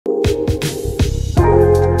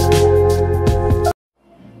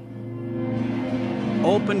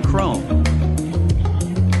open Chrome.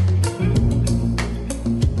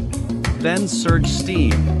 Then search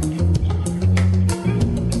Steam.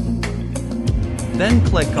 Then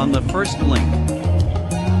click on the first link.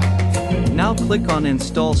 Now click on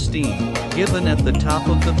Install Steam, given at the top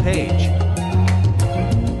of the page.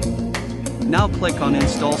 Now click on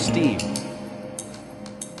Install Steam.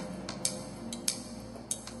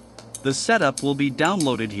 The setup will be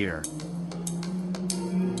downloaded here.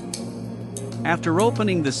 After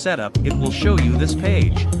opening the setup, it will show you this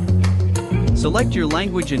page. Select your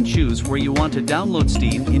language and choose where you want to download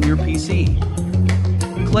Steam in your PC.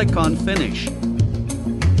 Click on Finish.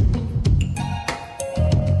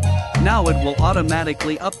 Now it will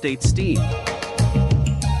automatically update Steam.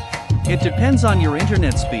 It depends on your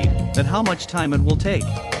internet speed, and how much time it will take.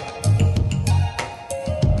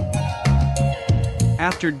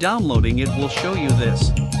 After downloading, it will show you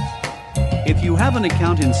this. If you have an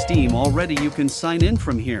account in Steam already, you can sign in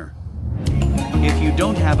from here. If you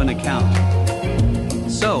don't have an account,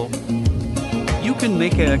 so you can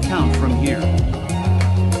make an account from here.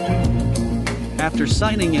 After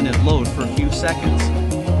signing in, it loads for a few seconds.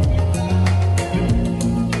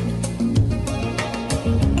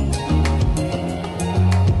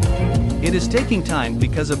 It is taking time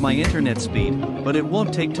because of my internet speed, but it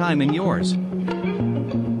won't take time in yours.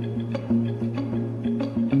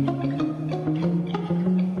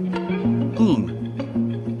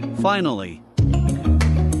 Finally.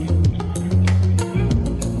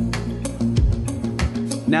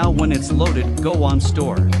 Now when it's loaded, go on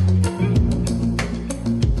Store.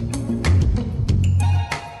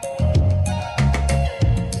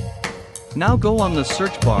 Now go on the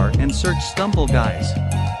search bar and search Stumble Guys.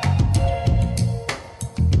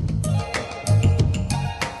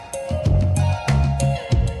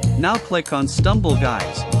 Now click on Stumble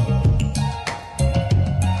Guys.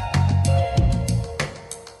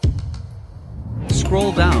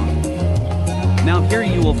 Scroll down. Now here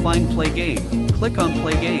you will find Play Game. Click on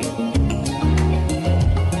Play Game.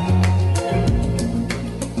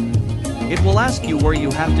 It will ask you where you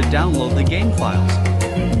have to download the game files.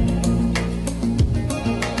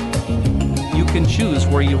 You can choose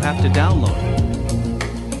where you have to download.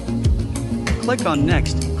 Click on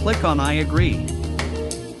Next, click on I agree.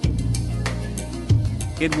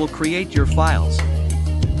 It will create your files.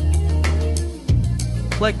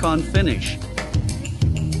 Click on Finish.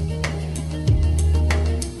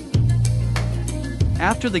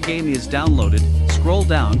 After the game is downloaded, scroll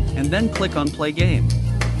down and then click on Play Game.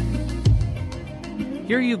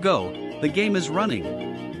 Here you go, the game is running.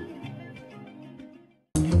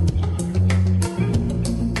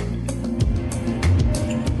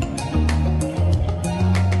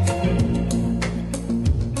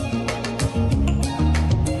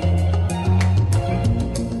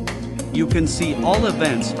 You can see all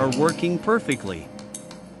events are working perfectly.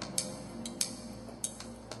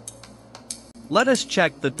 Let us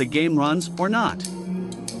check that the game runs or not.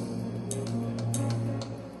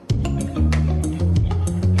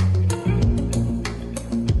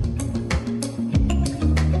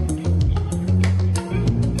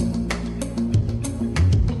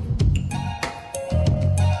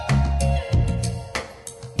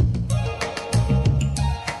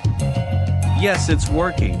 Yes, it's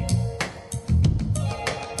working.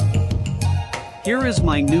 Here is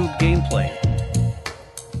my new gameplay.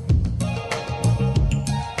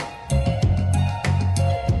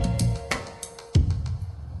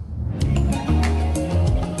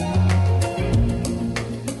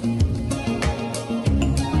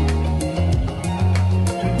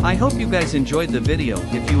 I hope you guys enjoyed the video.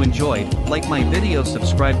 If you enjoyed, like my video,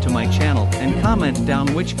 subscribe to my channel, and comment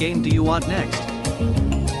down which game do you want next.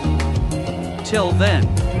 Till then,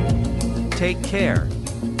 take care.